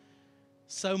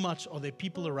 so much are there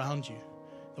people around you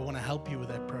that want to help you with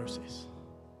that process.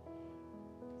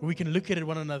 We can look at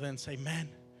one another and say, man,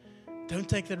 don't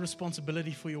take that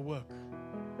responsibility for your work.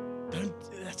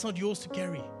 That's not yours to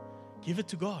carry. Give it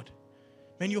to God.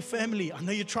 Man, your family, I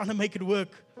know you're trying to make it work.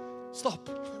 Stop.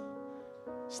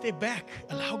 Step back.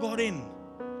 Allow God in.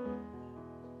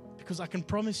 Because I can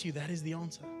promise you that is the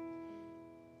answer.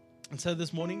 And so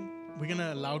this morning, we're going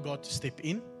to allow God to step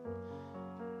in,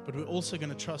 but we're also going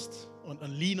to trust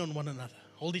and lean on one another.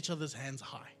 Hold each other's hands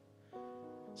high.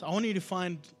 So I want you to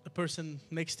find a person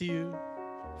next to you,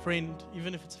 friend,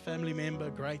 even if it's a family member,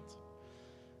 great.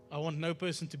 I want no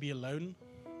person to be alone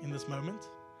in this moment.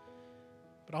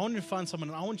 But I want you to find someone,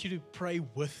 and I want you to pray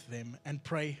with them and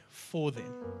pray for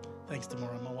them. Thanks,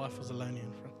 Tamara. My wife was alone here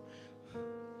in front.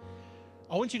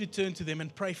 I want you to turn to them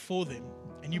and pray for them.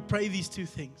 And you pray these two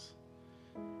things.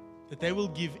 That they will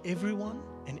give everyone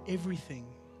and everything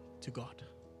to God.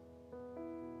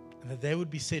 And that they would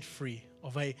be set free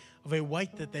of a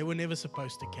weight that they were never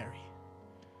supposed to carry.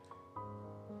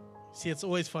 See, it's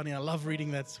always funny. I love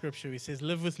reading that scripture. He says,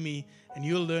 live with me and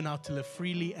you'll learn how to live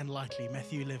freely and lightly.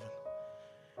 Matthew 11.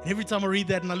 And every time I read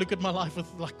that and I look at my life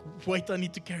with like weight I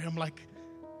need to carry, I'm like,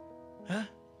 huh?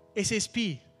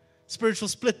 SSP, spiritual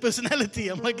split personality.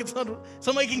 I'm like, it's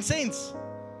not making sense.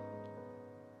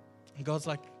 And God's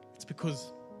like, it's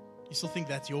because you still think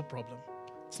that's your problem.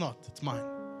 It's not. It's mine.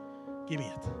 Give me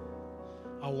it.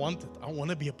 I want it. I want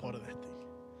to be a part of that thing.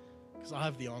 Because I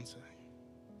have the answer.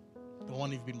 The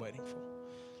one you've been waiting for.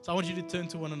 So I want you to turn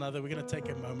to one another. We're going to take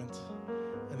a moment.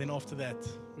 And then after that,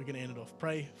 we're going to end it off.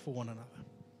 Pray for one another.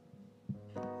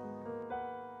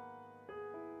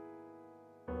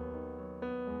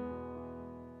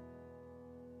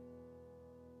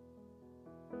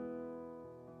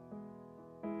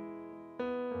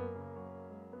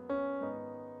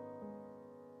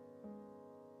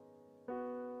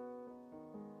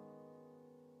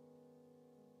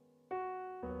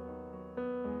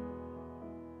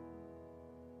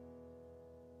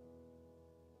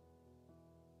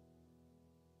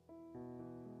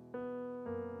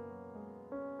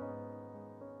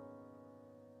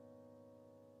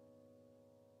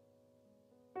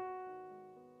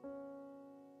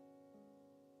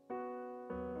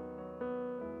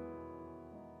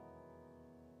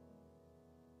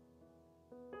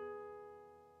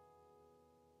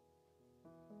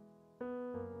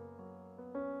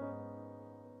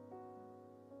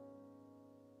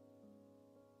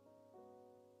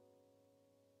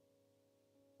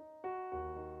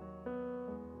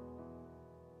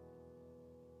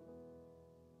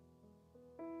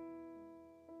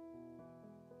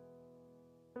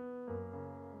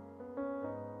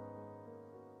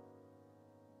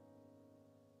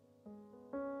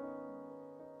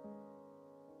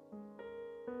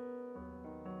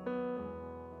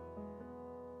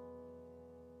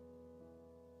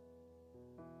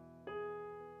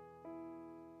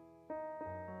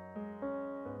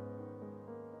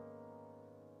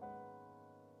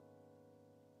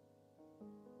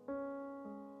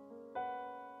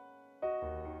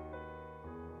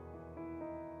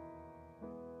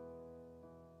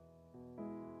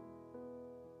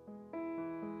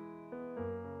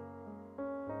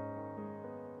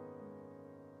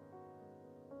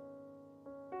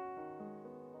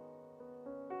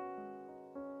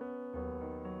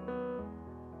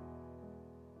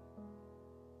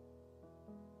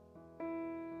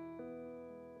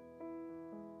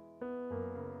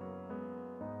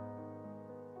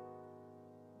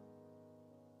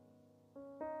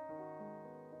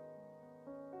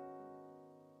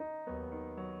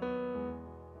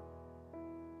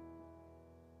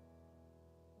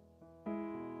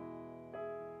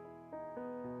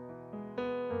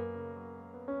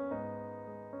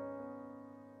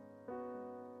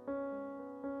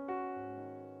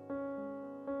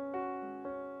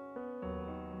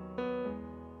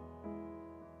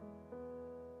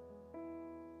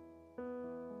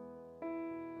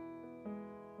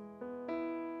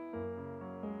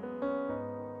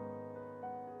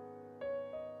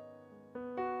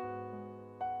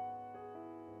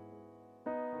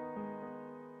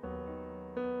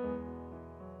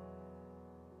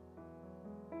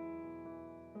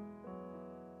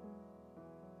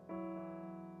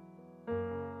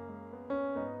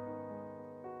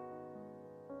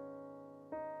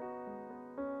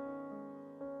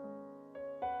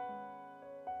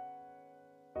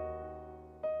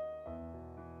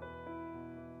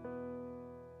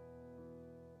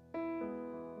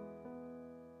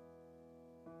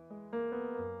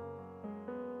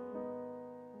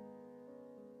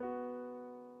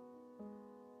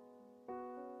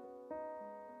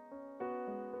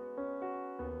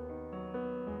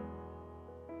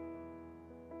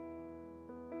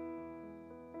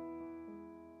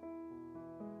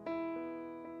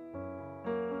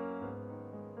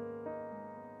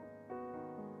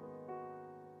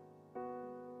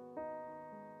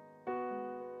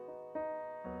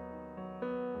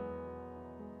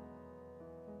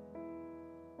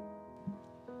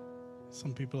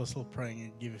 Some people are still praying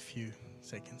and give a few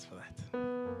seconds for that.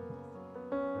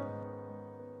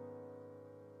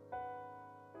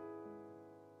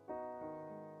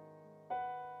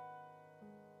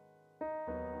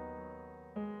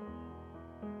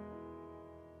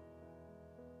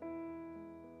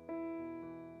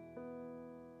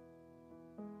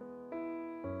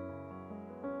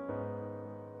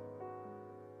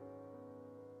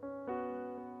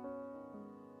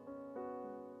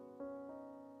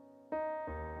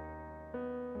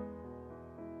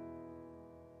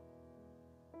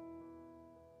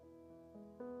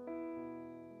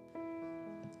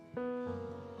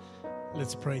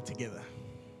 Let's pray together.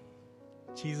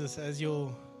 Jesus, as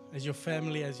your as your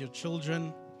family, as your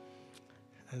children,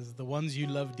 as the ones you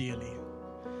love dearly.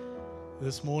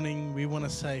 This morning, we want to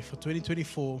say for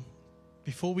 2024,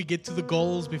 before we get to the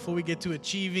goals, before we get to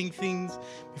achieving things,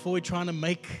 before we're trying to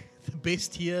make the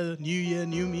best year,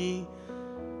 new me,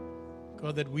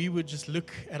 God, that we would just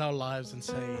look at our lives and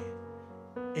say,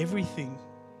 everything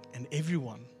and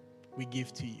everyone we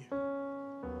give to you.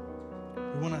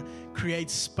 We want to create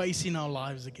space in our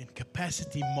lives again,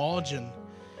 capacity, margin,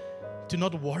 to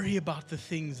not worry about the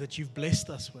things that you've blessed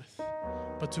us with,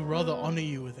 but to rather honor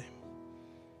you with them.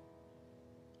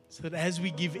 So that as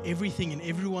we give everything and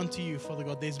everyone to you, Father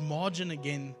God, there's margin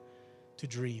again to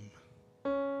dream.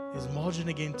 There's margin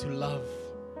again to love,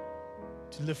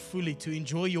 to live fully, to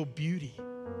enjoy your beauty.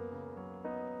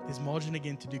 There's margin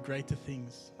again to do greater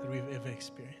things that we've ever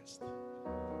experienced.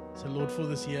 So Lord, for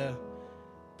this year,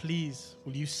 please,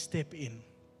 will you step in?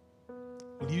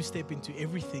 Will you step into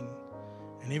everything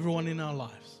and everyone in our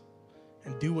lives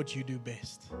and do what you do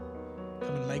best?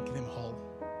 Come and make them whole.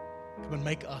 Come and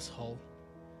make us whole.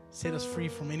 Set us free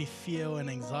from any fear and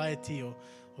anxiety or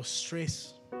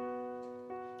stress.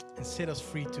 And set us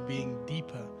free to being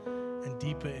deeper and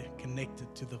deeper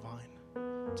connected to the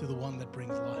vine, to the one that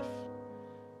brings life.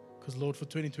 Because Lord, for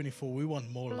 2024, we want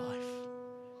more life.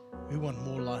 We want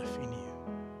more life in you.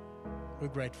 We're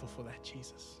grateful for that,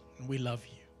 Jesus. And we love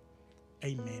you.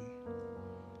 Amen.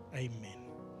 Amen.